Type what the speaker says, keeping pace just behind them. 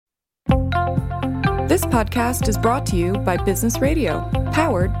This podcast is brought to you by Business Radio,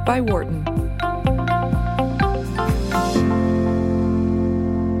 powered by Wharton.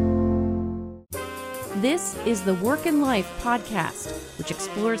 This is the Work and Life podcast, which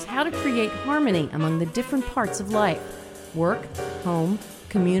explores how to create harmony among the different parts of life: work, home,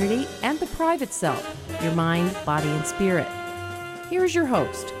 community, and the private self, your mind, body, and spirit. Here is your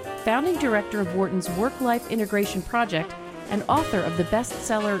host, founding director of Wharton's Work-Life Integration Project and author of the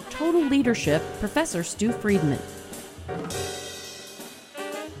bestseller Total Leadership, Professor Stu Friedman.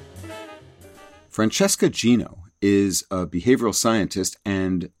 Francesca Gino is a behavioral scientist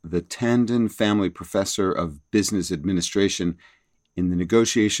and the Tandon Family Professor of Business Administration in the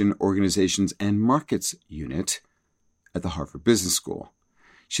Negotiation, Organizations, and Markets Unit at the Harvard Business School.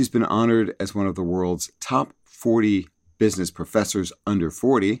 She's been honored as one of the world's top 40 business professors under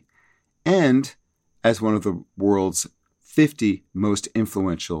 40 and as one of the world's 50 most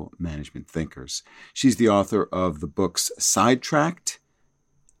influential management thinkers. She's the author of the books Sidetracked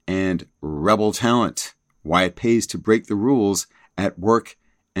and Rebel Talent: Why It Pays to Break the Rules at Work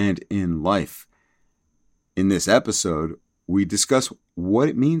and in Life. In this episode, we discuss what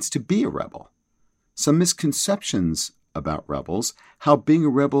it means to be a rebel, some misconceptions about rebels, how being a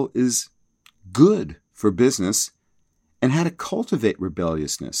rebel is good for business, and how to cultivate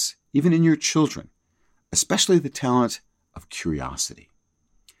rebelliousness, even in your children, especially the talent of curiosity.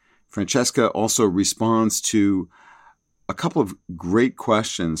 Francesca also responds to a couple of great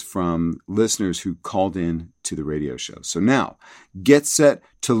questions from listeners who called in to the radio show. So now, get set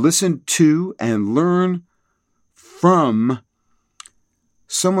to listen to and learn from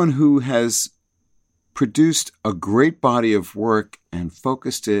someone who has produced a great body of work and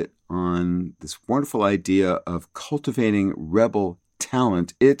focused it on this wonderful idea of cultivating rebel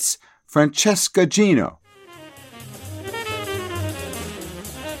talent. It's Francesca Gino.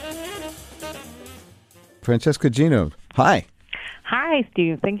 Francesca Gino, hi. Hi,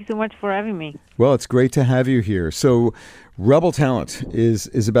 Steve. Thank you so much for having me. Well, it's great to have you here. So, Rebel Talent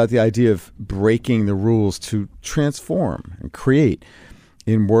is about the idea of breaking the rules to transform and create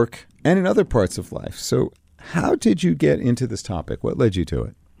in work and in other parts of life. So, how did you get into this topic? What led you to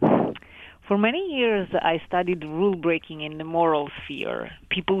it? For many years, I studied rule breaking in the moral sphere,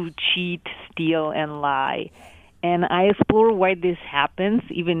 people who cheat, steal, and lie. And I explore why this happens,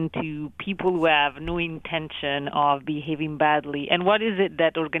 even to people who have no intention of behaving badly, and what is it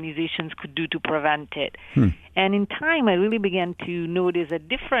that organizations could do to prevent it. And in time, I really began to notice a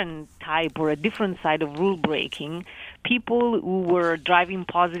different type or a different side of rule breaking, people who were driving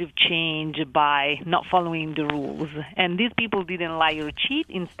positive change by not following the rules. And these people didn't lie or cheat.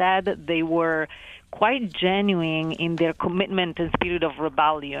 Instead, they were quite genuine in their commitment and spirit of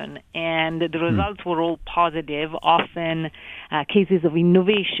rebellion. And the results were all positive, often cases of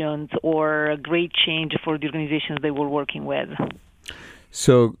innovations or great change for the organizations they were working with.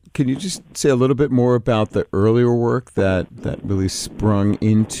 So can you just say a little bit more about the earlier work that really sprung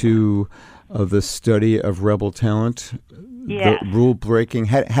into the study of rebel talent, Yes. the rule breaking?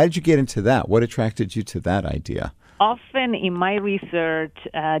 How did you get into that? What attracted you to that idea? Often in my research,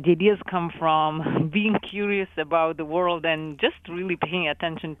 the ideas come from being curious about the world and just really paying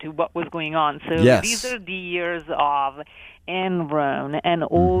attention to what was going on. So These are the years of Enron and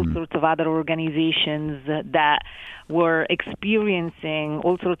all sorts of other organizations that were experiencing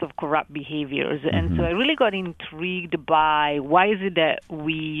all sorts of corrupt behaviors. And so I really got intrigued by why is it that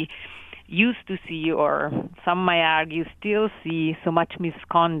we used to see, or some might argue still see, so much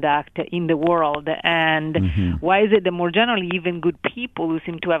misconduct in the world, and why is it that more generally even good people who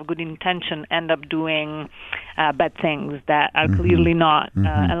seem to have good intention end up doing bad things that are clearly not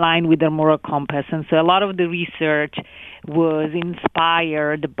aligned with their moral compass. And so a lot of the research was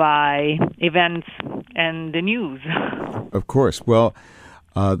inspired by events and the news. Of course. Well,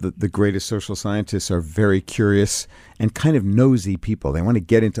 the greatest social scientists are very curious and kind of nosy people. They want to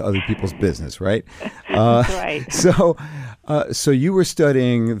get into other people's business, right? Right. So you were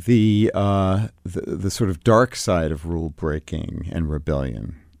studying the sort of dark side of rule breaking and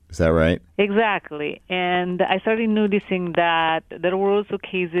rebellion. Is that right? Exactly. And I started noticing that there were also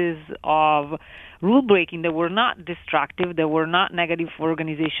cases of rule breaking that were not destructive, that were not negative for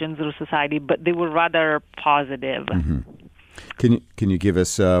organizations or society, but they were rather positive. Can you give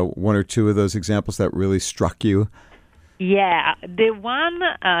us one or two of those examples that really struck you? Yeah, the one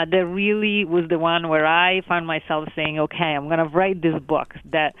that really was the one where I found myself saying, okay, I'm going to write this book.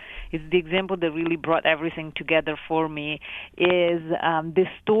 That is the example that really brought everything together for me, is the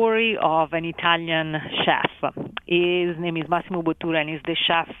story of an Italian chef. His name is Massimo Bottura, and he's the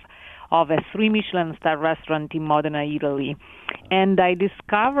chef of a 3 Michelin star restaurant in Modena, Italy. And I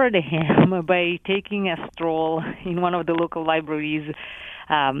discovered him by taking a stroll in one of the local libraries,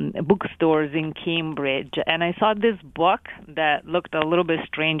 bookstores in Cambridge. And I saw this book that looked a little bit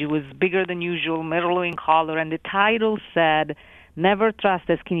strange. It was bigger than usual, mirror in color, and the title said, "Never Trust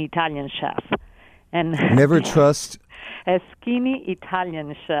a Skinny Italian Chef." And never trust a skinny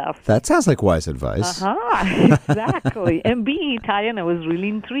Italian chef. That sounds like wise advice. Exactly. And being Italian, I was really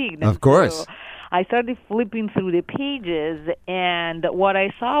intrigued. Of course. So I started flipping through the pages, and what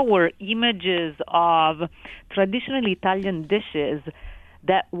I saw were images of traditional Italian dishes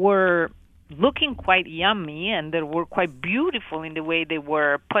that were looking quite yummy, and they were quite beautiful in the way they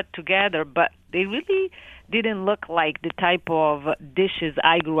were put together, but they really didn't look like the type of dishes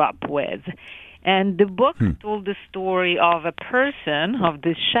I grew up with. And the book told the story of a person, of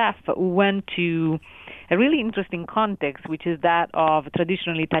this chef, who went to a really interesting context, which is that of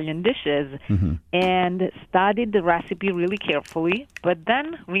traditional Italian dishes, and studied the recipe really carefully, but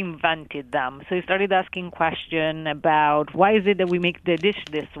then reinvented them. So he started asking questions about why is it that we make the dish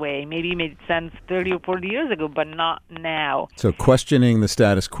this way? Maybe it made sense 30 or 40 years ago, but not now. So questioning the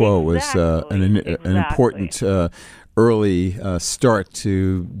status quo was an important early start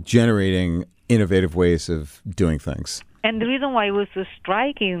to generating innovative ways of doing things. And the reason why it was so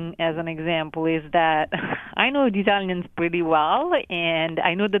striking as an example is that I know the Italians pretty well, and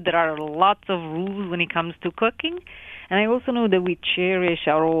I know that there are lots of rules when it comes to cooking, and I also know that we cherish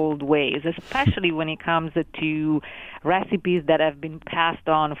our old ways, especially when it comes to recipes that have been passed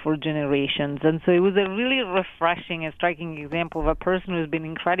on for generations. And so it was a really refreshing and striking example of a person who's been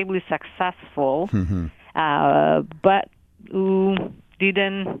incredibly successful, but who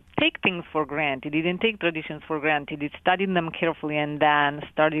didn't take things for granted, didn't take traditions for granted. He studied them carefully and then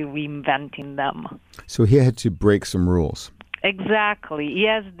started reinventing them. So he had to break some rules. Exactly. He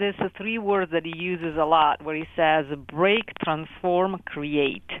has this 3 words that he uses a lot where he says, break, transform,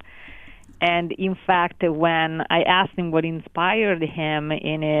 create. And in fact, when I asked him what inspired him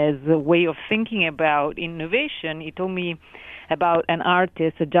in his way of thinking about innovation, he told me about an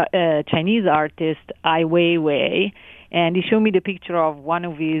artist, a Chinese artist, Ai Weiwei. And he showed me the picture of one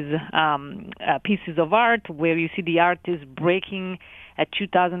of his pieces of art where you see the artist breaking a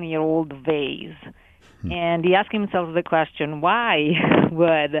 2,000-year-old vase. And he asked himself the question, why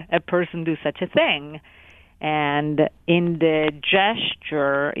would a person do such a thing? And in the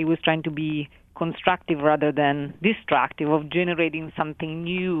gesture, he was trying to be constructive rather than destructive, of generating something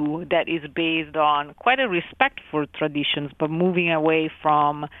new that is based on quite a respect for traditions, but moving away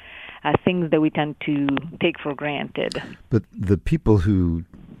from things that we tend to take for granted. But the people who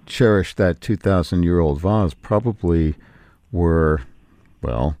cherished that 2,000-year-old vase probably were,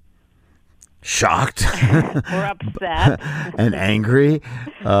 well, shocked or upset and angry.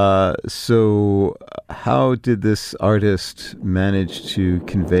 So how did this artist manage to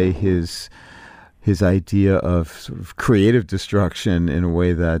convey his idea of sort of creative destruction in a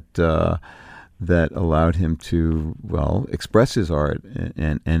way that that allowed him to, well, express his art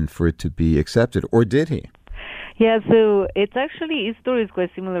and for it to be accepted? Or did he? Yeah, so it's actually, his story is quite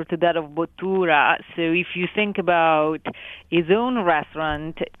similar to that of Bottura. So if you think about his own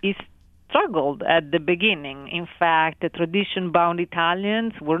restaurant, he struggled at the beginning. In fact, the tradition-bound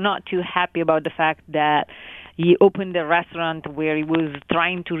Italians were not too happy about the fact that he opened a restaurant where he was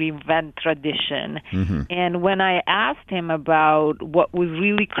trying to reinvent tradition. And when I asked him about what was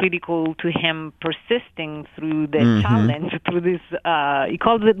really critical to him persisting through the challenge, through this, he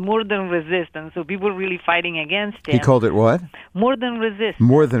called it more than resistance. So people were really fighting against him. He called it what? More than resistance.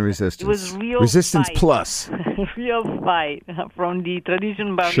 More than resistance. It was real resistance fight. Plus. Real fight from the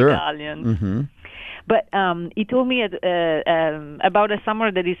tradition-bound Italians. But he told me about a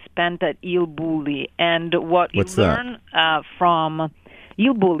summer that he spent at Il Bulli, and what he learned from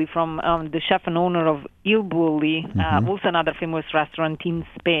Il Bulli, from the chef and owner of Il Bulli, also another famous restaurant in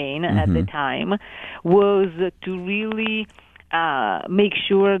Spain at the time, was to really make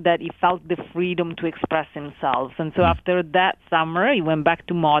sure that he felt the freedom to express himself. And so after that summer, he went back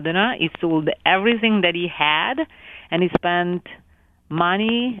to Modena, he sold everything that he had, and he spent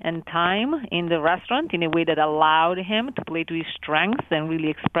money and time in the restaurant in a way that allowed him to play to his strengths and really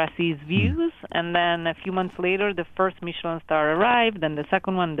express his views. And then a few months later, the first Michelin star arrived, then the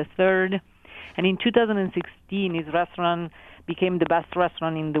second one, the third. And in 2016, his restaurant became the best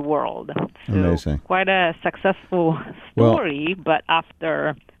restaurant in the world. So amazing. Quite a successful story, but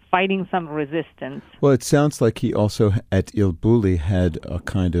after fighting some resistance. Well, it sounds like he also, at Il Bulli, had a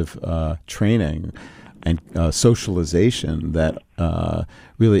kind of training and socialization that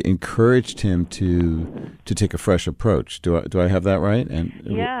really encouraged him to take a fresh approach. Do I have that right? And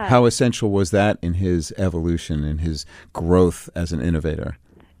how essential was that in his evolution, in his growth as an innovator?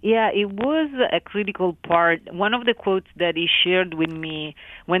 Yeah, it was a critical part. One of the quotes that he shared with me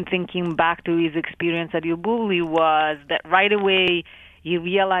when thinking back to his experience at Il Bulli was that right away he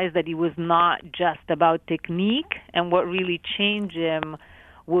realized that it was not just about technique, and what really changed him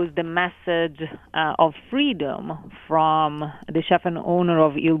was the message of freedom from the chef and owner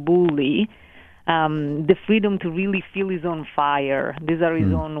of Il Bulli, the freedom to really feel his own fire. These are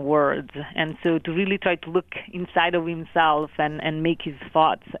his own words. And so to really try to look inside of himself and make his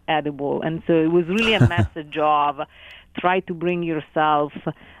thoughts edible. And so it was really a message of try to bring yourself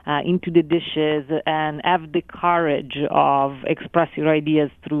into the dishes and have the courage of express your ideas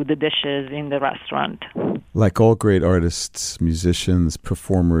through the dishes in the restaurant. Like all great artists, musicians,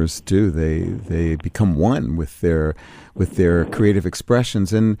 performers do, they become one with their creative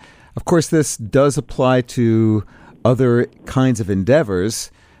expressions. And of course, this does apply to other kinds of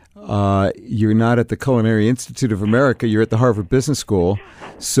endeavors. You're not at the Culinary Institute of America, you're at the Harvard Business School.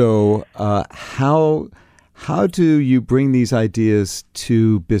 So how do you bring these ideas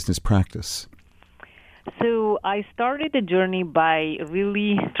to business practice? So I started the journey by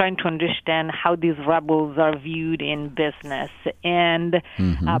really trying to understand how these rebels are viewed in business. And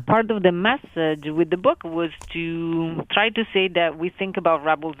part of the message with the book was to try to say that we think about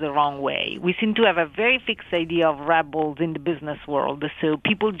rebels the wrong way. We seem to have a very fixed idea of rebels in the business world. So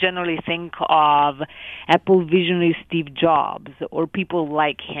people generally think of Apple visionary Steve Jobs or people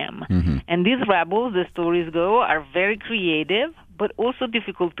like him. And these rebels, the stories go, are very creative, but also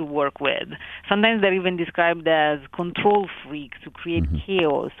difficult to work with. Sometimes they're even described as control freaks who create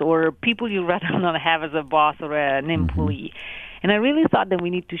chaos, or people you rather not have as a boss or an employee. And I really thought that we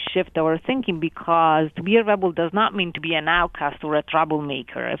need to shift our thinking, because to be a rebel does not mean to be an outcast or a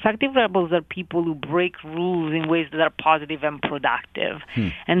troublemaker. Effective rebels are people who break rules in ways that are positive and productive.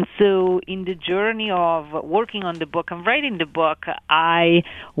 And so in the journey of working on the book and writing the book, I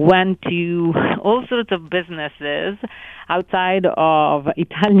went to all sorts of businesses outside of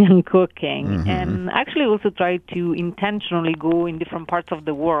Italian cooking, and actually also tried to intentionally go in different parts of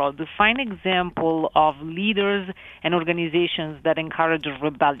the world to find example of leaders and organizations that encourage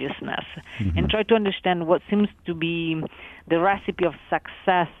rebelliousness, and try to understand what seems to be the recipe of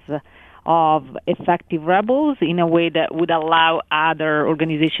success of effective rebels in a way that would allow other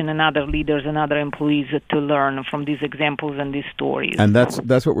organizations and other leaders and other employees to learn from these examples and these stories. And that's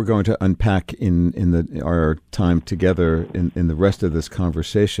what we're going to unpack in our time together in the rest of this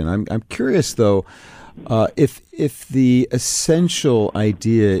conversation. I'm curious though, if the essential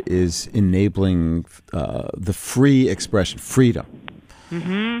idea is enabling the free expression, freedom,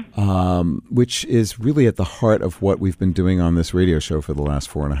 which is really at the heart of what we've been doing on this radio show for the last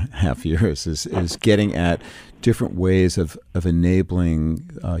 4.5 years, is getting at different ways of enabling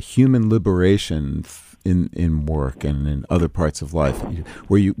human liberation in work and in other parts of life,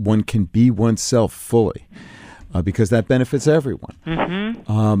 where one can be oneself fully, because that benefits everyone.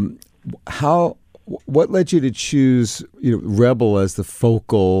 What led you to choose rebel as the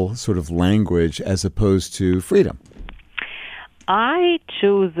focal sort of language as opposed to freedom? I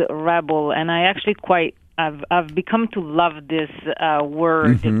chose rebel, and I actually I've become to love this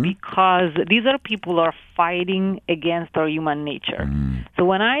word because these are people who are fighting against our human nature. So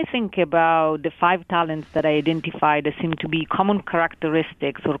when I think about the 5 talents that I identified that seem to be common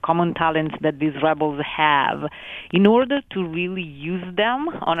characteristics or common talents that these rebels have, in order to really use them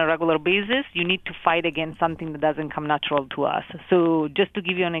on a regular basis, you need to fight against something that doesn't come natural to us. So just to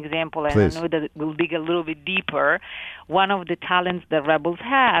give you an example, and Please. I know that we'll dig a little bit deeper, one of the talents that rebels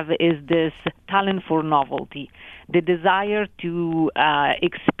have is this talent for novelty, the desire to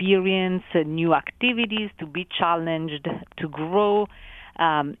experience new activities, to be challenged, to grow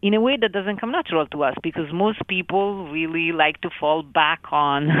in a way that doesn't come natural to us, because most people really like to fall back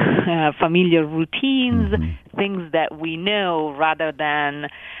on familiar routines, things that we know, rather than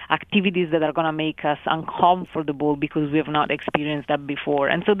activities that are going to make us uncomfortable because we have not experienced that before.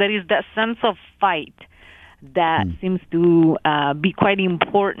 And so there is that sense of fight that seems to be quite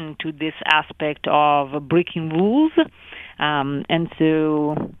important to this aspect of breaking rules. And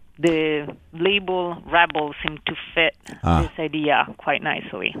so the label rebel seemed to fit this idea quite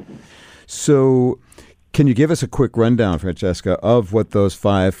nicely. So can you give us a quick rundown, Francesca, of what those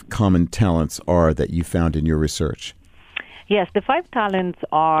 5 common talents are that you found in your research? Yes, the 5 talents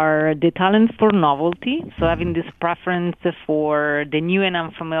are the talents for novelty, so having this preference for the new and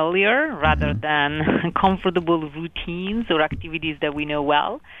unfamiliar rather than comfortable routines or activities that we know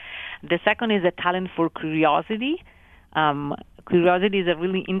well. The second is a talent for curiosity. Curiosity is a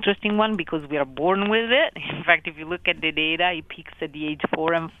really interesting one because we are born with it. In fact, if you look at the data, it peaks at the age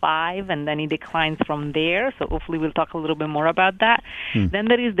 4 and 5, and then it declines from there. So hopefully we'll talk a little bit more about that. Then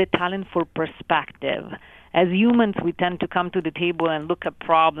there is the talent for perspective. As humans, we tend to come to the table and look at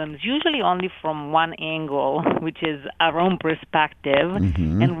problems usually only from one angle, which is our own perspective.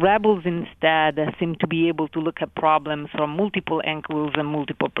 And rebels instead seem to be able to look at problems from multiple angles and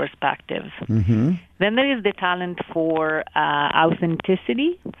multiple perspectives. Then there is the talent for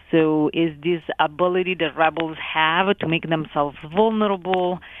authenticity. So is this ability that rebels have to make themselves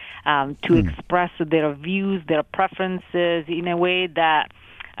vulnerable, to express their views, their preferences in a way that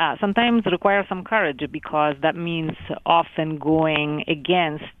sometimes requires some courage, because that means often going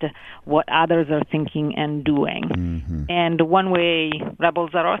against what others are thinking and doing. And one way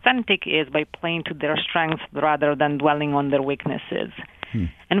rebels are authentic is by playing to their strengths rather than dwelling on their weaknesses.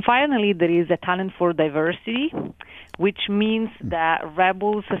 And finally, there is a talent for diversity, which means that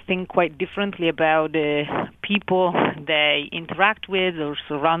rebels think quite differently about people they interact with or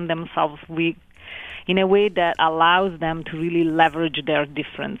surround themselves with, in a way that allows them to really leverage their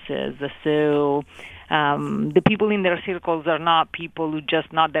differences. So the people in their circles are not people who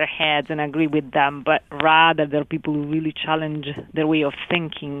just nod their heads and agree with them, but rather they're people who really challenge their way of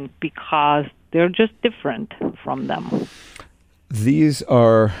thinking because they're just different from them. These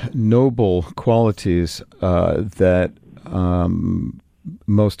are noble qualities that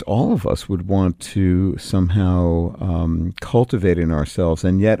most all of us would want to somehow cultivate in ourselves.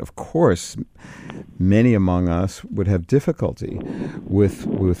 And yet, of course, many among us would have difficulty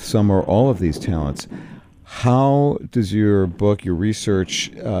with some or all of these talents. How does your book, your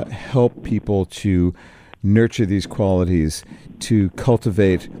research, help people to nurture these qualities, to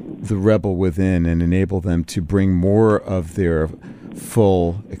cultivate the rebel within and enable them to bring more of their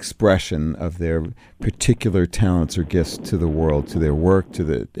full expression of their particular talents or gifts to the world, to their work,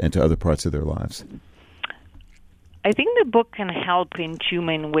 and to other parts of their lives? I think the book can help in two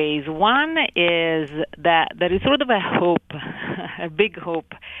main ways. One is that there is sort of a hope, a big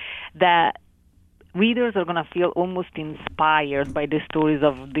hope, that readers are going to feel almost inspired by the stories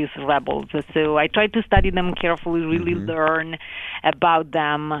of these rebels. So I tried to study them carefully, really learn about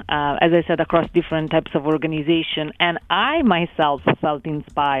them, as I said, across different types of organization. And I myself felt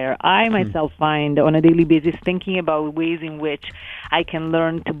inspired. I myself find on a daily basis thinking about ways in which I can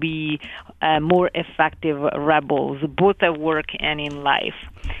learn to be more effective rebels, both at work and in life.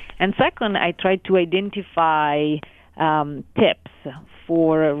 And second, I tried to identify tips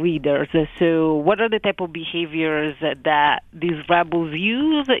for readers. So what are the type of behaviors that these rebels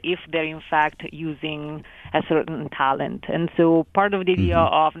use if they're in fact using a certain talent? And so part of the idea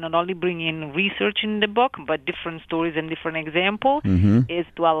of not only bringing research in the book, but different stories and different examples is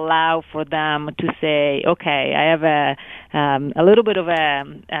to allow for them to say, okay, I have a little bit of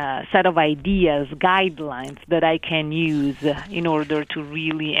a set of ideas, guidelines that I can use in order to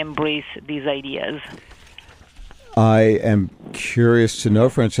really embrace these ideas. I am curious to know,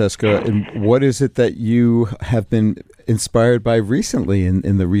 Francesca, what is it that you have been inspired by recently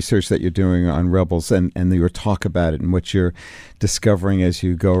in the research that you're doing on rebels and your talk about it and what you're discovering as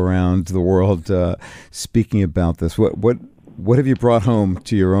you go around the world speaking about this? What have you brought home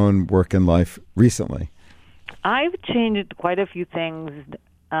to your own work and life recently? I've changed quite a few things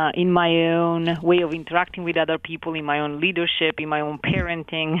in my own way of interacting with other people, in my own leadership, in my own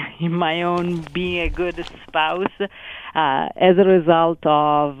parenting, in my own being a good spouse, as a result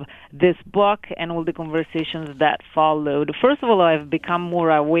of this book and all the conversations that followed. First of all, I've become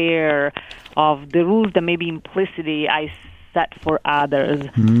more aware of the rules that maybe implicitly I set for others.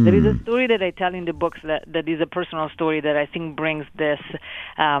 There is a story that I tell in the books that is a personal story that I think brings this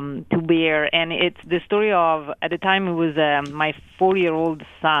to bear, and it's the story of, at the time it was my 4-year-old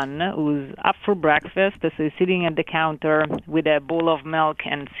son who was up for breakfast, so he's sitting at the counter with a bowl of milk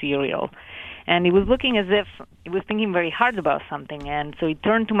and cereal. And he was looking as if he was thinking very hard about something, and so he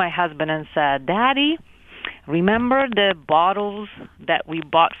turned to my husband and said, "Daddy, remember the bottles that we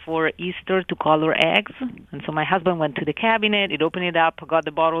bought for Easter to color eggs?" And so my husband went to the cabinet, he'd opened it up, got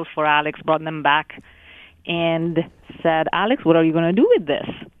the bottles for Alex, brought them back, and said, "Alex, what are you going to do with this?"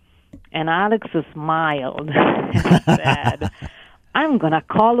 And Alex smiled and said, "I'm going to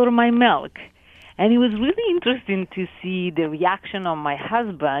color my milk." And it was really interesting to see the reaction of my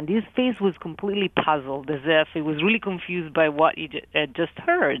husband. His face was completely puzzled, as if he was really confused by what he had just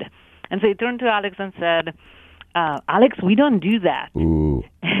heard. And so he turned to Alex and said, "Alex, we don't do that." Ooh.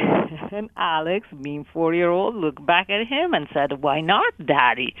 And Alex, being 4-year-old, looked back at him and said, "Why not,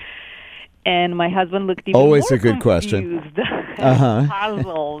 Daddy?" And my husband looked even always more a good confused,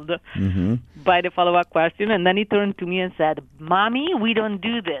 puzzled by the follow-up question. And then he turned to me and said, "Mommy, we don't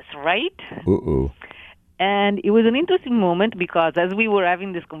do this, right?" Uh-oh. And it was an interesting moment because as we were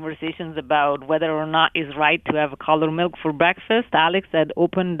having these conversations about whether or not it's right to have color milk for breakfast, Alex had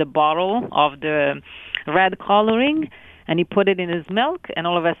opened the bottle of the red coloring, and he put it in his milk, and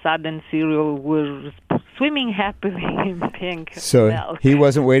all of a sudden cereal was swimming happily in pink milk. He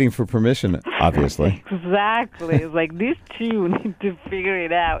wasn't waiting for permission, obviously. Exactly. It's like these two need to figure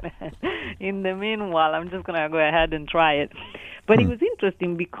it out. In the meanwhile, I'm just going to go ahead and try it. But it was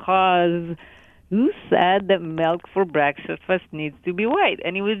interesting because who said that milk for breakfast needs to be white?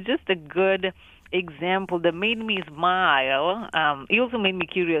 And it was just a good example that made me smile. It also made me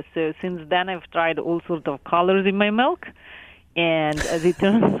curious. So since then, I've tried all sorts of colors in my milk. And as it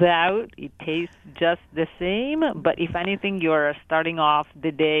turns out, it tastes just the same. But if anything, you're starting off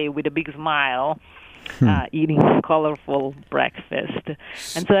the day with a big smile, eating colorful breakfast.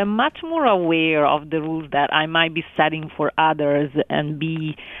 And so I'm much more aware of the rules that I might be setting for others and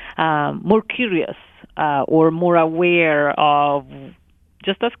be more curious or more aware of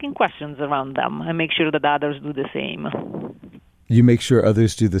just asking questions around them and make sure that others do the same. You make sure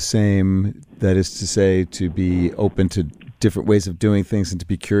others do the same, that is to say, to be open to different ways of doing things and to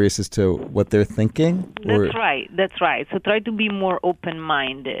be curious as to what they're thinking? That's right. So try to be more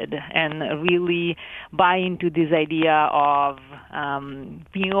open-minded and really buy into this idea of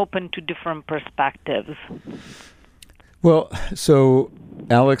being open to different perspectives. Well, so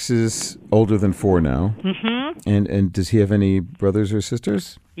Alex is older than 4 now. Mm-hmm. And does he have any brothers or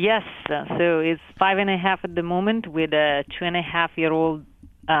sisters? Yes. So it's 5.5 at the moment with a 2.5-year-old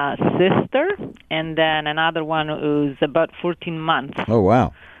sister, and then another one who's about 14 months. Oh,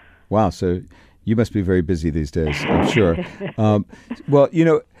 wow. Wow. So you must be very busy these days, I'm sure. Well,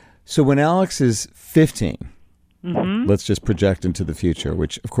 so when Alex is 15, let's just project into the future,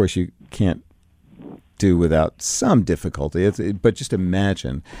 which, of course, you can't do without some difficulty. But just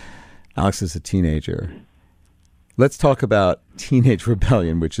imagine Alex is a teenager. Let's talk about teenage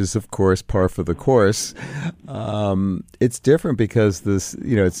rebellion, which is, of course, par for the course. It's different because this,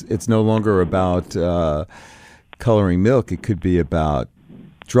 it's no longer about coloring milk. It could be about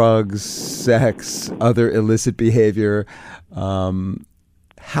drugs, sex, other illicit behavior.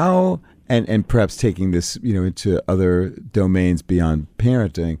 How and perhaps taking this, into other domains beyond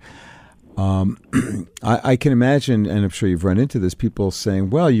parenting. I can imagine, and I'm sure you've run into this, people saying,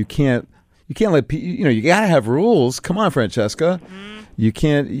 "Well, you can't let people, you got to have rules. Come on, Francesca. You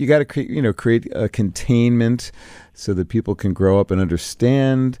got to create a containment so that people can grow up and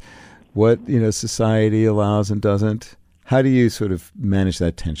understand what, society allows and doesn't." How do you sort of manage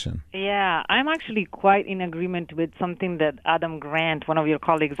that tension? Yeah, I'm actually quite in agreement with something that Adam Grant, one of your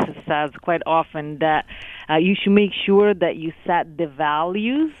colleagues, says quite often, that you should make sure that you set the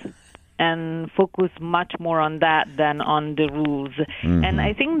values and focus much more on that than on the rules. Mm-hmm. And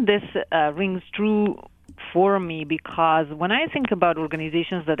I think this rings true for me because when I think about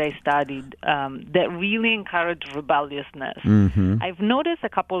organizations that I studied that really encourage rebelliousness, I've noticed a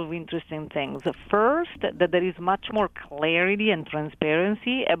couple of interesting things. First, that there is much more clarity and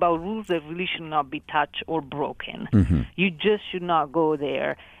transparency about rules that really should not be touched or broken. You just should not go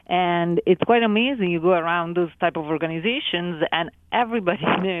there. And it's quite amazing. You go around those type of organizations, and everybody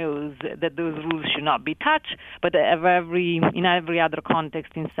knows that those rules should not be touched. But in every other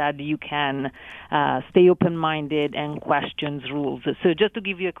context, instead, you can stay open-minded and question rules. So, just to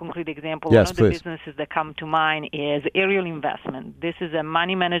give you a concrete example, yes, one of the businesses that come to mind is Ariel Investment. This is a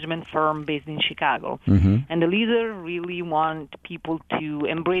money management firm based in Chicago, and the leader really want people to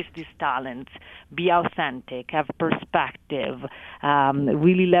embrace these talents, be authentic, have perspective,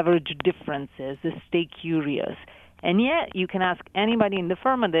 really leverage differences, stay curious. And yet, you can ask anybody in the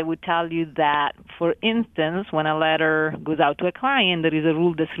firm, and they would tell you that, for instance, when a letter goes out to a client, there is a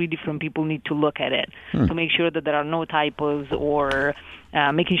rule that 3 different people need to look at it to make sure that there are no typos or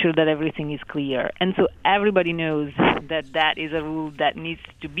making sure that everything is clear. And so everybody knows that that is a rule that needs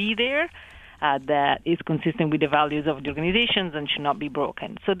to be there, that is consistent with the values of the organizations and should not be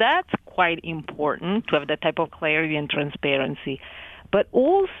broken. So that's quite important to have that type of clarity and transparency. But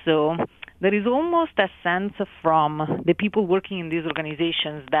also, there is almost a sense from the people working in these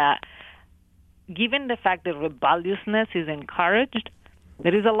organizations that, given the fact that rebelliousness is encouraged,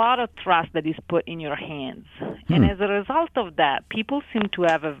 there is a lot of trust that is put in your hands. And as a result of that, people seem to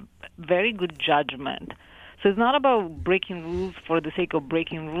have a very good judgment. So it's not about breaking rules for the sake of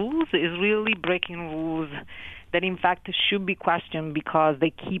breaking rules. It's really breaking rules that, in fact, should be questioned because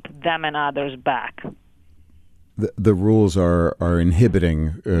they keep them and others back. the rules are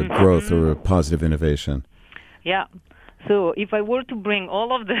inhibiting growth or positive innovation. Yeah. So if I were to bring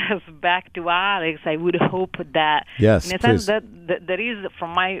all of this back to Alex, I would hope that, yes, in a please. sense, that there is,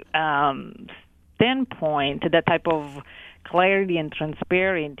 from my standpoint, that type of clarity and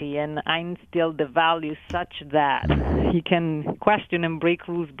transparency, and I instill the values such that he can question and break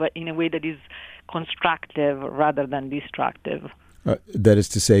rules, but in a way that is constructive rather than destructive. That is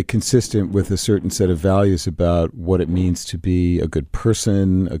to say, consistent with a certain set of values about what it means to be a good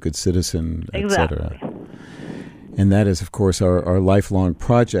person, a good citizen, etc. And that is, of course, our lifelong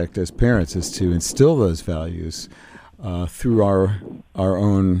project as parents, is to instill those values through our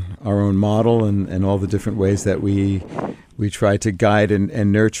own model and all the different ways that we try to guide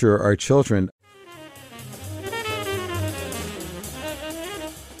and nurture our children.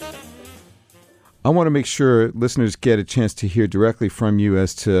 I want to make sure listeners get a chance to hear directly from you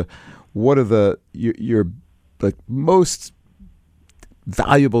as to what are your like most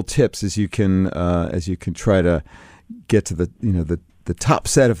valuable tips as you can try to get to the top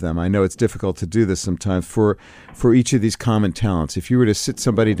set of them. I know it's difficult to do this sometimes for each of these common talents. If you were to sit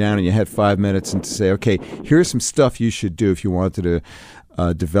somebody down and you had 5 minutes and to say, okay, here's some stuff you should do if you wanted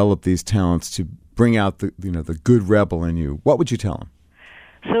to develop these talents to bring out the good rebel in you, what would you tell them?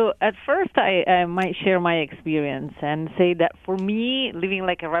 So at first, I might share my experience and say that for me, living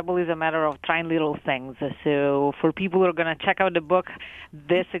like a rebel is a matter of trying little things. So for people who are going to check out the book,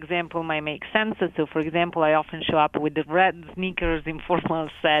 this example might make sense. So for example, I often show up with the red sneakers in formal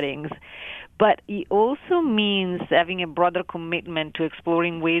settings. But it also means having a broader commitment to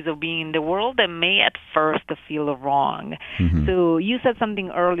exploring ways of being in the world that may at first feel wrong. Mm-hmm. So you said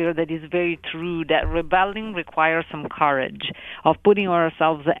something earlier that is very true, that rebelling requires some courage of putting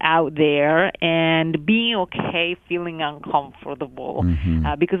ourselves out there and being okay feeling uncomfortable,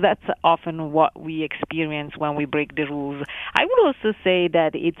 because that's often what we experience when we break the rules. I would also say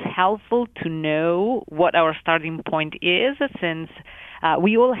that it's helpful to know what our starting point is, since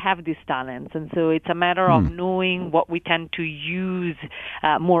we all have these talents, and so it's a matter of knowing what we tend to use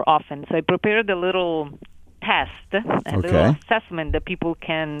more often. So I prepared a little test, a little assessment that people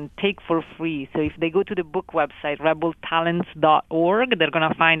can take for free. So if they go to the book website, rebeltalents.org, they're going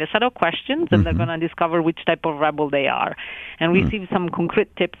to find a set of questions, and they're going to discover which type of rebel they are, and receive some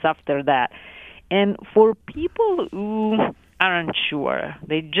concrete tips after that. And for people who aren't sure,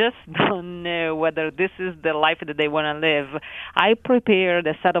 they just don't know whether this is the life that they want to live, I prepared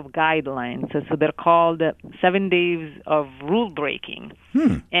a set of guidelines. So they're called 7 days of rule breaking.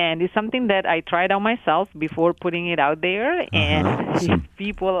 And it's something that I tried out myself before putting it out there. And if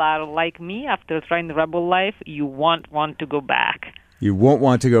people are like me after trying the rebel life, you won't want to go back. You won't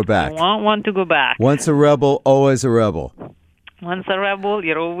want to go back. You won't want to go back. Once a rebel, always a rebel. Once a rebel,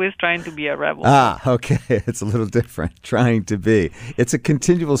 you're always trying to be a rebel. Okay. It's a little different, trying to be. It's a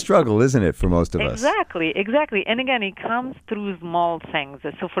continual struggle, isn't it, for most of us? Exactly. And again, it comes through small things.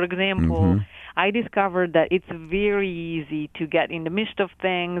 So, for example, I discovered that it's very easy to get in the midst of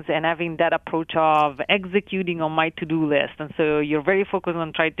things and having that approach of executing on my to-do list. And so you're very focused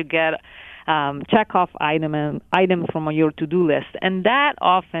on trying to get check off items from your to-do list. And that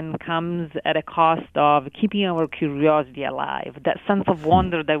often comes at a cost of keeping our curiosity alive, that sense of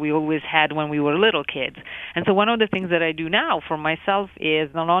wonder that we always had when we were little kids. And so one of the things that I do now for myself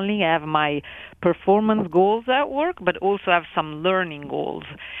is not only have my performance goals at work, but also have some learning goals,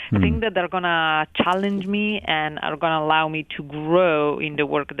 things that are going to challenge me and are going to allow me to grow in the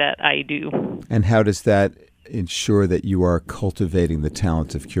work that I do. And how does that ensure that you are cultivating the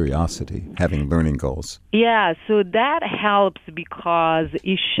talent of curiosity, having learning goals? Yeah, so that helps because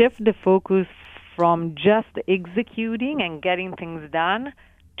it shifts the focus from just executing and getting things done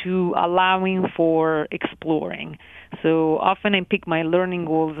to allowing for exploring. So often I pick my learning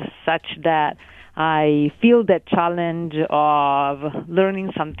goals such that I feel that challenge of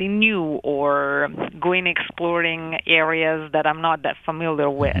learning something new or going exploring areas that I'm not that familiar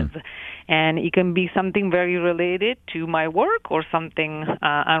with. And it can be something very related to my work or something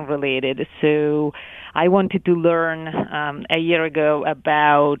unrelated. So I wanted to learn a year ago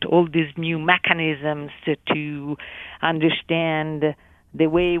about all these new mechanisms to understand the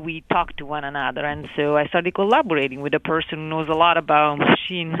way we talk to one another. And so I started collaborating with a person who knows a lot about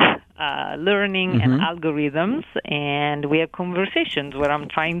machine learning and algorithms, and we have conversations where I'm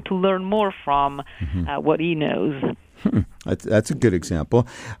trying to learn more from what he knows. That's a good example.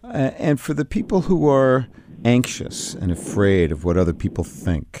 And for the people who are anxious and afraid of what other people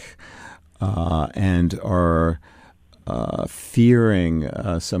think and are fearing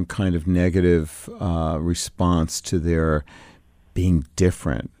some kind of negative response to their being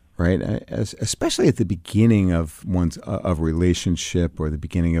different, right? Especially at the beginning of one's of relationship or the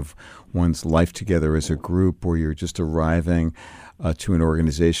beginning of one's life together as a group, or you're just arriving to an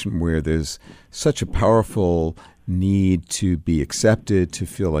organization where there's such a powerful need to be accepted, to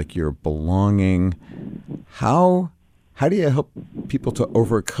feel like you're belonging. How do you help people to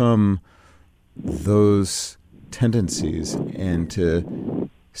overcome those tendencies and to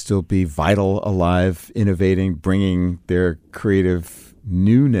still be vital, alive, innovating, bringing their creative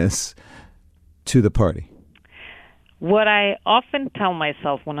newness to the party? What I often tell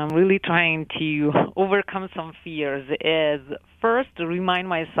myself when I'm really trying to overcome some fears is first to remind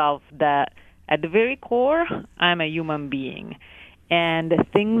myself that at the very core, I'm a human being. And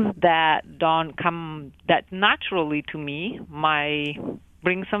things that don't come that naturally to me might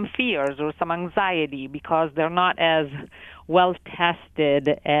bring some fears or some anxiety because they're not as well tested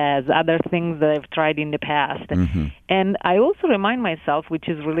as other things that I've tried in the past. Mm-hmm. And I also remind myself, which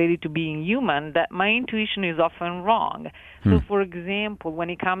is related to being human, that my intuition is often wrong. So, for example, when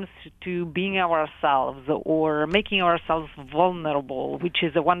it comes to being ourselves or making ourselves vulnerable, which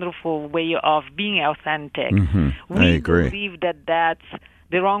is a wonderful way of being authentic, we believe that that's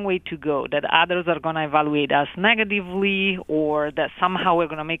the wrong way to go, that others are going to evaluate us negatively or that somehow we're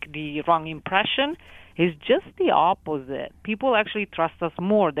going to make the wrong impression. Is just the opposite. People actually trust us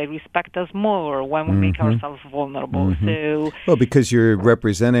more. They respect us more when we make ourselves vulnerable. So, well, because you're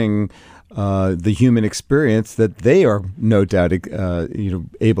representing the human experience that they are no doubt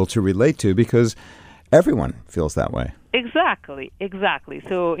able to relate to, because everyone feels that way. Exactly.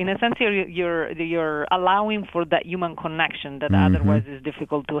 So, in a sense, you're allowing for that human connection that otherwise is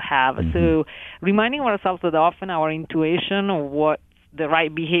difficult to have. So, reminding ourselves that often our intuition or what the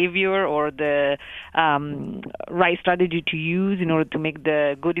right behavior or the right strategy to use in order to make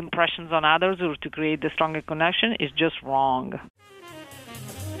the good impressions on others or to create the stronger connection is just wrong.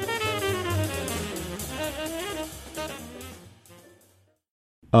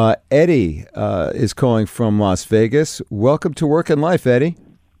 Eddie is calling from Las Vegas. Welcome to Work and Life, Eddie.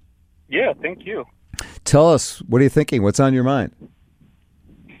 Yeah, thank you. Tell us, what are you thinking? What's on your mind?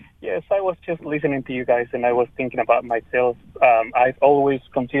 Yes, I was just listening to you guys, and I was thinking about myself. I've always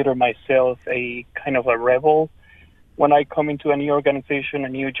considered myself a kind of a rebel when I come into a new organization, a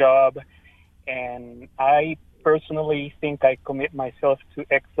new job, and I personally think I commit myself to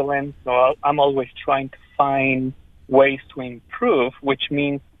excellence. So I'm always trying to find ways to improve, which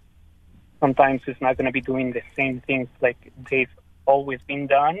means sometimes it's not going to be doing the same things like they've always been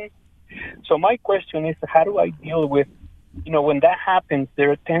done. So my question is, how do I deal with, when that happens,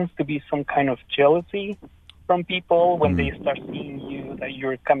 there tends to be some kind of jealousy from people when they start seeing you, that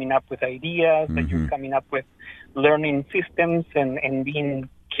you're coming up with ideas, that you're coming up with learning systems and being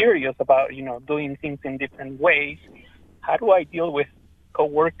curious about, doing things in different ways. How do I deal with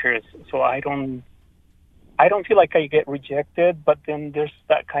coworkers so I don't feel like I get rejected, but then there's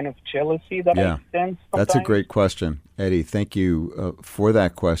that kind of jealousy that I sense sometimes? That's a great question, Eddie. Thank you for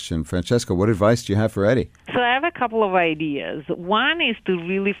that question. Francesca, what advice do you have for Eddie? So I have a couple of ideas. One is to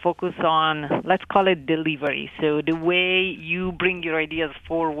really focus on, let's call it delivery. So the way you bring your ideas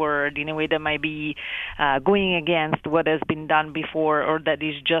forward in a way that might be going against what has been done before or that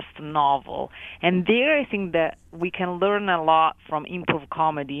is just novel. And there I think that we can learn a lot from improv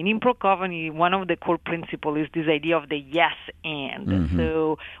comedy. In improv comedy, one of the core principles is this idea of the yes and.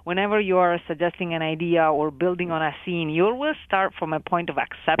 So whenever you are suggesting an idea or building on a scene, you always start from a point of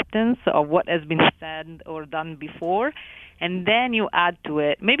acceptance of what has been said or done before, and then you add to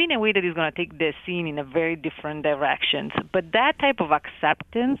it, maybe in a way that is going to take the scene in a very different directions. But that type of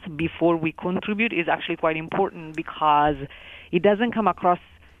acceptance before we contribute is actually quite important because it doesn't come across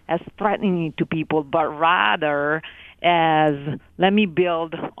as threatening to people, but rather as let me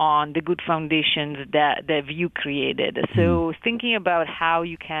build on the good foundations that you created. So thinking about how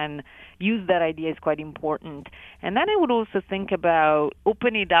you can use that idea is quite important. And then I would also think about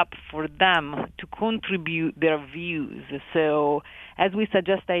opening it up for them to contribute their views. So as we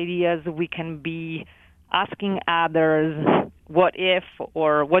suggest ideas, we can be asking others, what if,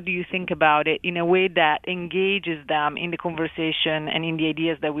 or what do you think about it, in a way that engages them in the conversation and in the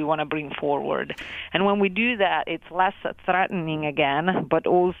ideas that we want to bring forward. And when we do that, it's less threatening again, but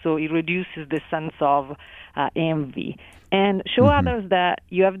also it reduces the sense of envy. And show others that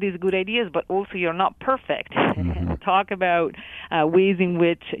you have these good ideas, but also you're not perfect. Talk about ways in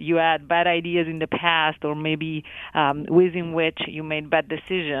which you had bad ideas in the past, or maybe ways in which you made bad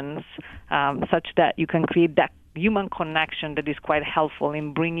decisions, such that you can create that human connection that is quite helpful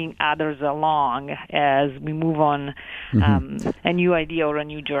in bringing others along as we move on a new idea or a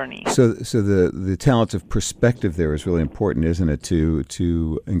new journey. So the talent of perspective there is really important, isn't it?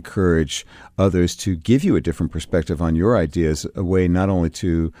 To encourage others to give you a different perspective on your ideas, a way not only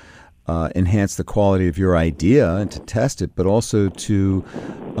to enhance the quality of your idea and to test it, but also to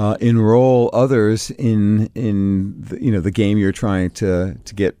enroll others in the game you're trying to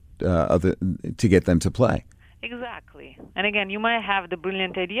get them to play. Exactly. And again, you might have the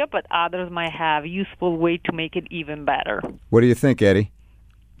brilliant idea, but others might have useful way to make it even better. What do you think, Eddie?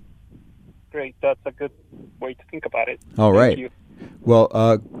 Great. That's a good way to think about it. All right. Thank you. Well,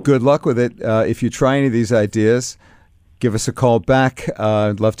 good luck with it. If you try any of these ideas, give us a call back.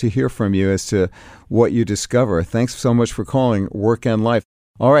 I'd love to hear from you as to what you discover. Thanks so much for calling Work and Life.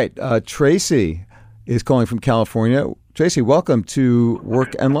 All right. Tracy is calling from California. Tracy, welcome to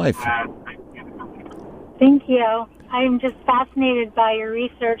Work and Life. Thank you. I'm just fascinated by your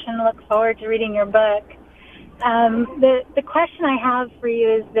research and look forward to reading your book. The question I have for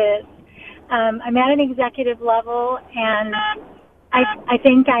you is this. I'm at an executive level, and I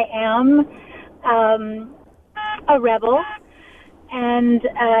think I am a rebel, and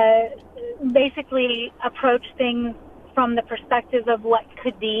basically approach things from the perspective of what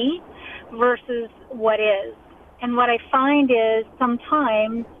could be versus what is. And what I find is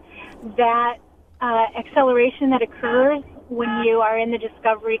sometimes that acceleration that occurs when you are in the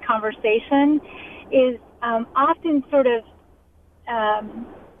discovery conversation is often sort of,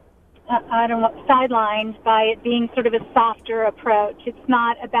 sidelined by it being sort of a softer approach. It's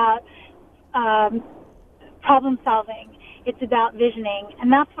not about problem solving. It's about visioning.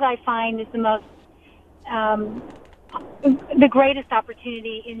 And that's what I find is the most, the greatest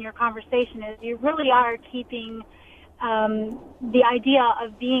opportunity in your conversation is you really are keeping the idea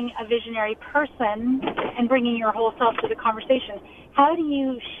of being a visionary person and bringing your whole self to the conversation. How do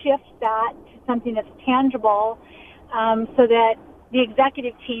you shift that to something that's tangible so that the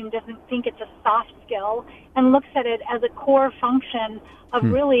executive team doesn't think it's a soft skill and looks at it as a core function of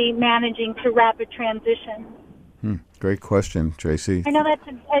really managing through rapid transitions? Great question, Tracy. I know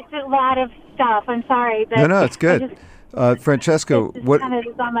it's a lot of stuff. I'm sorry. But No, it's good. Francesca, what kind of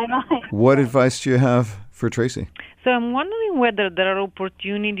is on my mind. What advice do you have for Tracy? So I'm wondering whether there are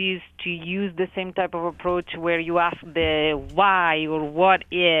opportunities to use the same type of approach where you ask the why or what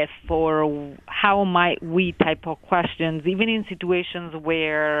if or how might we type of questions, even in situations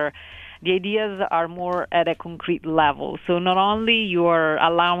where the ideas are more at a concrete level. So not only you're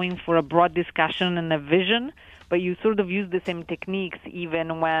allowing for a broad discussion and a vision, but you sort of use the same techniques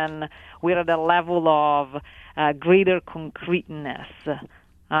even when we're at a level of greater concreteness.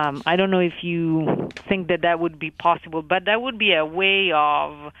 I don't know if you think that would be possible, but that would be a way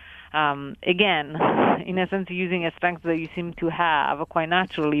of, again, in a sense, using a strength that you seem to have quite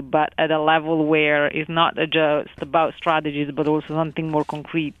naturally, but at a level where it's not just about strategies, but also something more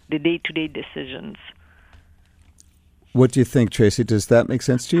concrete, the day-to-day decisions. What do you think, Tracy? Does that make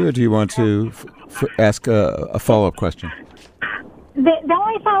sense to you, or do you want to ask a follow-up question? The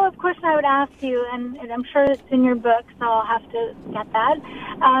only follow-up question I would ask you, and I'm sure it's in your book, so I'll have to get that,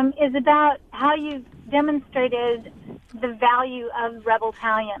 is about how you've demonstrated the value of rebel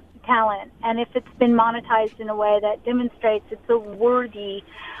talent, and if it's been monetized in a way that demonstrates it's a worthy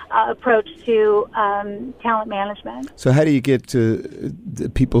approach to talent management. So how do you get to the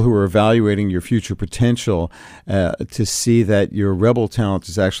people who are evaluating your future potential to see that your rebel talent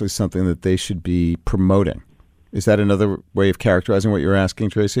is actually something that they should be promoting? Is that another way of characterizing what you're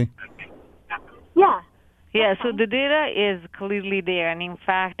asking, Tracy? Yeah. Yeah, so the data is clearly there. And in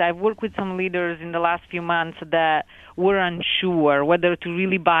fact, I've worked with some leaders in the last few months that were unsure whether to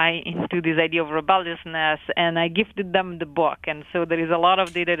really buy into this idea of rebelliousness, and I gifted them the book. And so there is a lot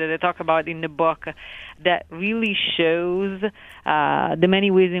of data that I talk about in the book that really shows the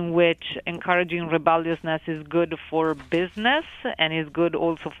many ways in which encouraging rebelliousness is good for business and is good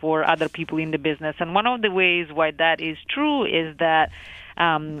also for other people in the business. And one of the ways why that is true is that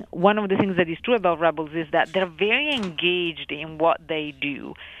one of the things that is true about rebels is that they're very engaged in what they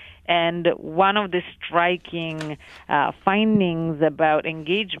do. And one of the striking findings about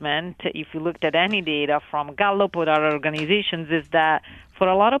engagement, if you looked at any data from Gallup or other organizations, is that for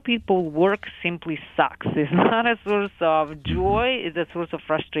a lot of people, work simply sucks. It's not a source of joy, it's a source of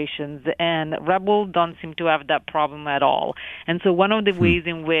frustrations. And rebels don't seem to have that problem at all. And so one of the ways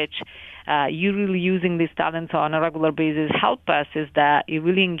in which you really using these talents on a regular basis help us is that it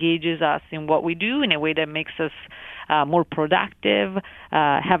really engages us in what we do in a way that makes us more productive,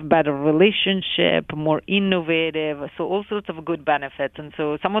 have better relationship, more innovative, so all sorts of good benefits. And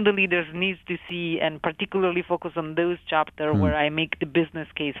so some of the leaders need to see and particularly focus on those chapters where I make the business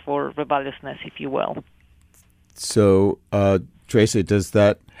case for rebelliousness, if you will. So, Tracy, does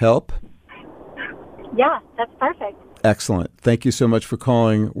that help? Yeah, that's perfect. Excellent. Thank you so much for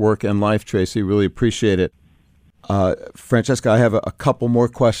calling Work and Life, Tracy. Really appreciate it. Francesca, I have a couple more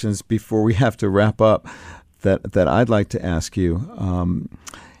questions before we have to wrap up that I'd like to ask you.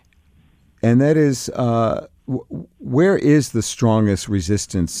 And that is, where is the strongest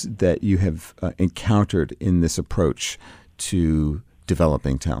resistance that you have encountered in this approach to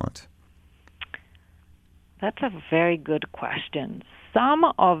developing talent? That's a very good question. Some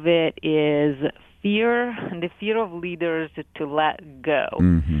of it is fear, and the fear of leaders to let go.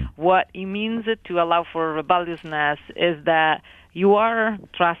 Mm-hmm. What it means to allow for rebelliousness is that you are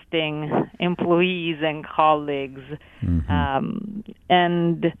trusting employees and colleagues,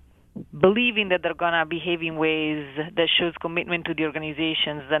 and believing that they're going to behave in ways that shows commitment to the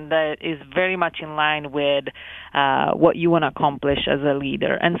organizations, and that is very much in line with what you want to accomplish as a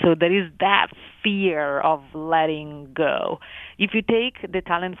leader. And so there is that fear of letting go. If you take the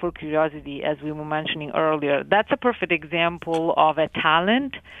talent for curiosity, as we were mentioning earlier, that's a perfect example of a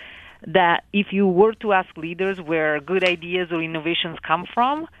talent that if you were to ask leaders where good ideas or innovations come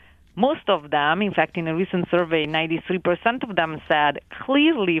from, most of them, in fact, in a recent survey, 93% of them said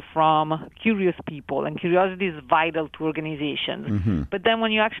clearly from curious people, and curiosity is vital to organizations. Mm-hmm. But then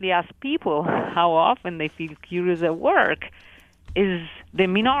when you actually ask people how often they feel curious at work, is the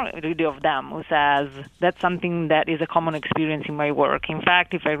minority of them who says that's something that is a common experience in my work. In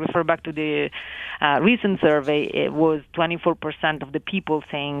fact, if I refer back to the recent survey, it was 24% of the people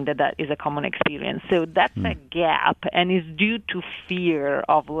saying that that is a common experience. So that's a gap, and is due to fear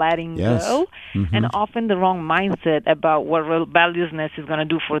of letting go, and often the wrong mindset about what rebelliousness is going to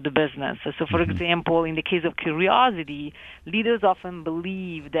do for the business. So, for example, in the case of curiosity, leaders often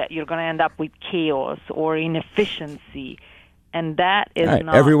believe that you're going to end up with chaos or inefficiency. And that is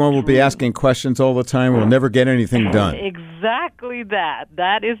not everyone will true. be asking questions all the time. We'll never get anything done. Exactly that.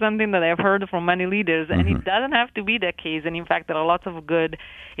 That is something that I've heard from many leaders, and it doesn't have to be the case. And in fact, there are lots of good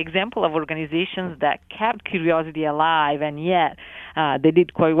examples of organizations that kept curiosity alive, and yet they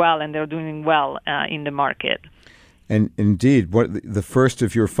did quite well, and they're doing well in the market. And indeed, the first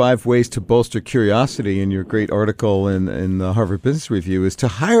of your 5 ways to bolster curiosity in your great article in the Harvard Business Review is to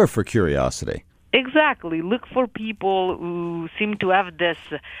hire for curiosity. Exactly. Look for people who seem to have this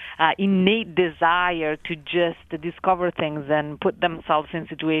innate desire to just discover things and put themselves in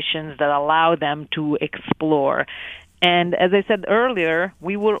situations that allow them to explore. And as I said earlier,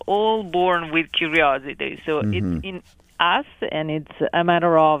 we were all born with curiosity. So it's in us, and it's a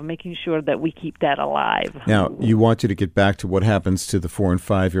matter of making sure that we keep that alive. Now, you wanted to get back to what happens to the 4- and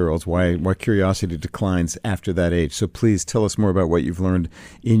 5-year-olds, why curiosity declines after that age. So please tell us more about what you've learned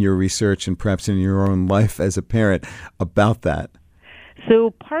in your research and perhaps in your own life as a parent about that. So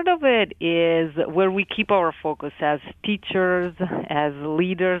part of it is where we keep our focus as teachers, as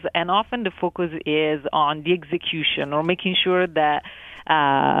leaders, and often the focus is on the execution or making sure that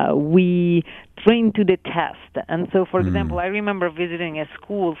we train to the test. And so, for example, I remember visiting a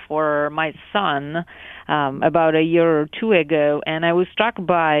school for my son about a year or two ago, and I was struck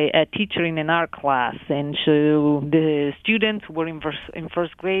by a teacher in an art class. And so the students who were in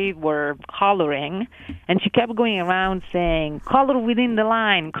first grade were coloring, and she kept going around saying, color within the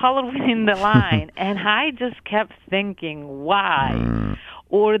line, color within the line. And I just kept thinking, why?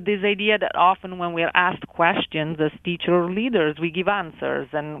 Or this idea that often when we're asked questions as teacher or leaders, we give answers.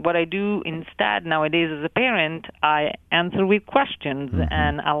 And what I do instead nowadays as a parent, I answer with questions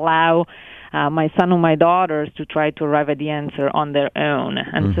and allow my son or my daughters to try to arrive at the answer on their own.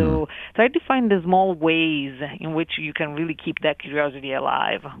 And so try to find the small ways in which you can really keep that curiosity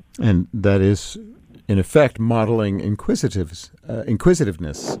alive. And that is, in effect, modeling inquisitiveness,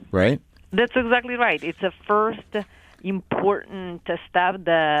 right? That's exactly right. It's a first important step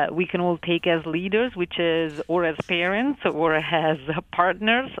that we can all take as leaders, which is, or as parents, or as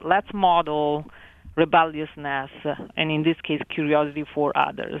partners, let's model rebelliousness, and in this case, curiosity for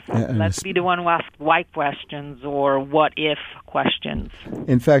others. Let's be the one who asks why questions or what if questions.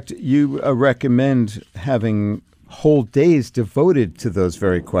 In fact, you recommend having whole days devoted to those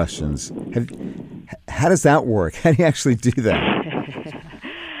very questions. How does that work? How do you actually do that?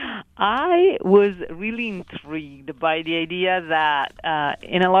 I was really intrigued by the idea that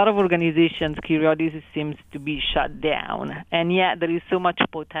in a lot of organizations, curiosity seems to be shut down, and yet there is so much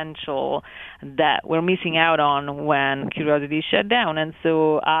potential that we're missing out on when curiosity is shut down. And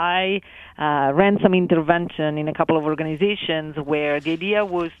so I ran some intervention in a couple of organizations where the idea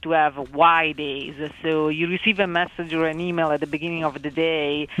was to have why days. So you receive a message or an email at the beginning of the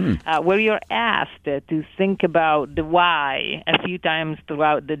day where you're asked to think about the why a few times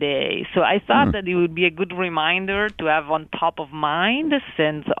throughout the day. So I thought that it would be a good reminder to have on top of mind,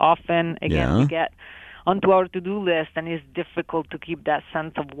 since often, again, we get onto our to-do list and it's difficult to keep that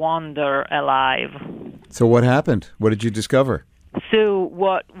sense of wonder alive. So what happened? What did you discover? So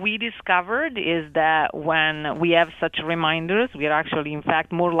what we discovered is that when we have such reminders, we are actually, in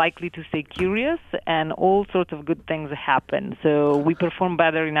fact, more likely to stay curious, and all sorts of good things happen. So we perform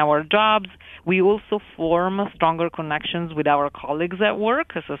better in our jobs. We also form stronger connections with our colleagues at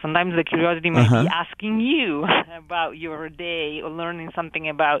work. So sometimes the curiosity may be asking you about your day or learning something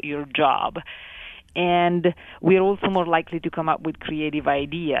about your job. And we're also more likely to come up with creative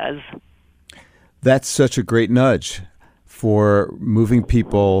ideas. That's such a great nudge for moving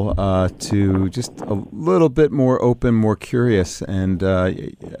people to just a little bit more open, more curious. And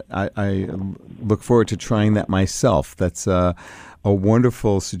I look forward to trying that myself. That's a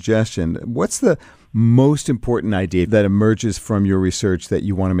wonderful suggestion. What's the most important idea that emerges from your research that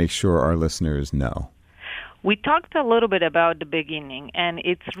you want to make sure our listeners know? We talked a little bit about the beginning, and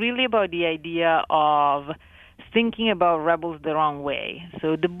it's really about the idea of thinking about rebels the wrong way.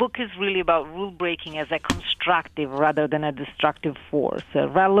 So the book is really about rule breaking as a constructive rather than a destructive force.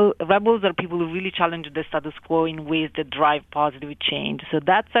 Rebels are people who really challenge the status quo in ways that drive positive change. So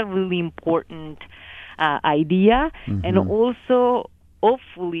that's a really important idea. And also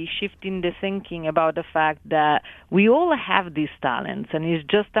hopefully shifting the thinking about the fact that we all have these talents, and it's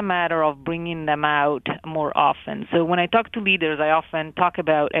just a matter of bringing them out more often. So when I talk to leaders, I often talk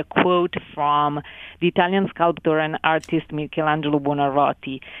about a quote from the Italian sculptor and artist Michelangelo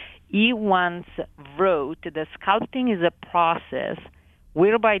Buonarroti. He once wrote that sculpting is a process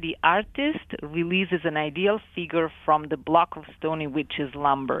whereby the artist releases an ideal figure from the block of stone in which he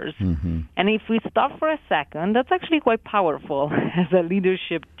slumbers. And if we stop for a second, that's actually quite powerful as a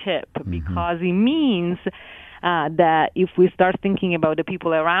leadership tip, because it means that if we start thinking about the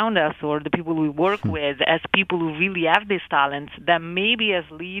people around us or the people we work with as people who really have these talents, then maybe as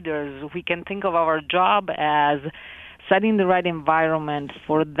leaders we can think of our job as setting the right environment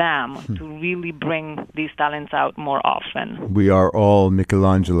for them to really bring these talents out more often. We are all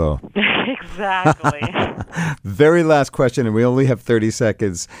Michelangelo. Exactly. Very last question, and we only have 30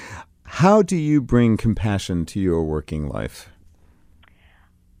 seconds. How do you bring compassion to your working life?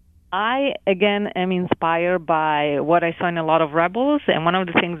 I, again, am inspired by what I saw in a lot of rebels, and one of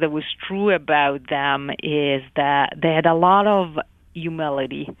the things that was true about them is that they had a lot of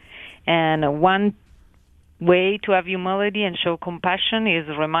humility. And one way to have humility and show compassion is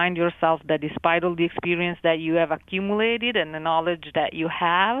remind yourself that despite all the experience that you have accumulated and the knowledge that you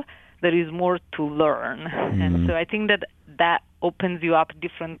have, there is more to learn. And so I think that opens you up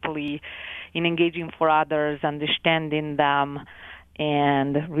differently in engaging for others, understanding them,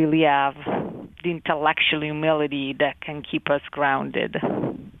 and really have the intellectual humility that can keep us grounded.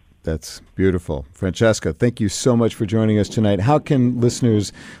 That's beautiful. Francesca, thank you so much for joining us tonight. How can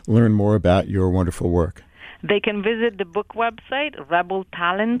listeners learn more about your wonderful work? They can visit the book website,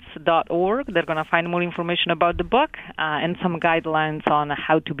 rebeltalents.org. They're going to find more information about the book and some guidelines on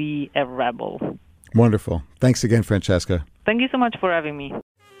how to be a rebel. Wonderful. Thanks again, Francesca. Thank you so much for having me.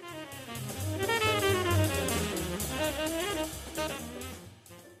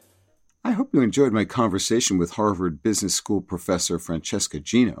 I hope you enjoyed my conversation with Harvard Business School professor Francesca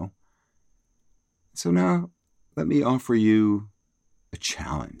Gino. So now, let me offer you a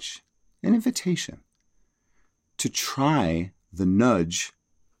challenge, an invitation to try the nudge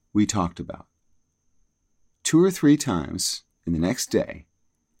we talked about. 2 or 3 times in the next day,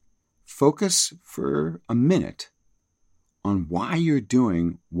 focus for a minute on why you're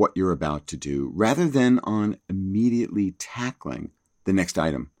doing what you're about to do, rather than on immediately tackling the next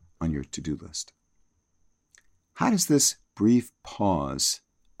item on your to-do list. How does this brief pause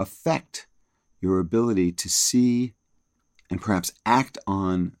affect your ability to see and perhaps act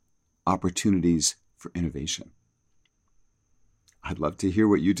on opportunities for innovation? I'd love to hear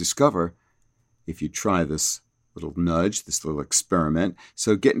what you discover if you try this little nudge, this little experiment.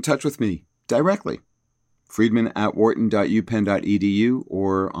 So get in touch with me directly, friedman@wharton.upenn.edu,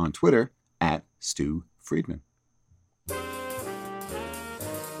 or on Twitter @StuFriedman.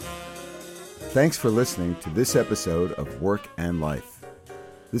 Thanks for listening to this episode of Work and Life.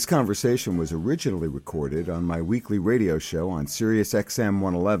 This conversation was originally recorded on my weekly radio show on Sirius XM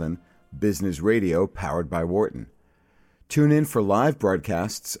 111, Business Radio, powered by Wharton. Tune in for live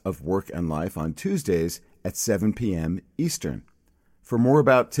broadcasts of Work and Life on Tuesdays at 7 p.m. Eastern. For more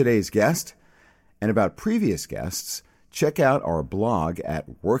about today's guest and about previous guests, check out our blog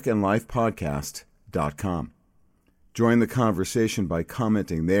at workandlifepodcast.com. Join the conversation by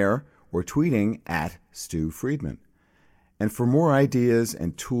commenting there or tweeting at Stu Friedman. And for more ideas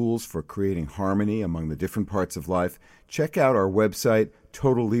and tools for creating harmony among the different parts of life, check out our website,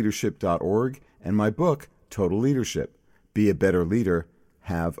 totalleadership.org, and my book, Total Leadership. Be a better leader,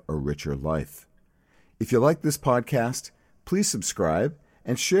 have a richer life. If you like this podcast, please subscribe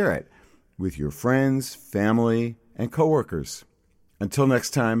and share it with your friends, family, and coworkers. Until next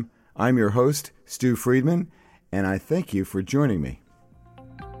time, I'm your host, Stu Friedman, and I thank you for joining me.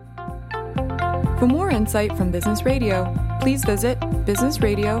 For more insight from Business Radio, please visit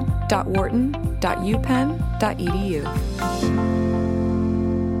businessradio.wharton.upenn.edu.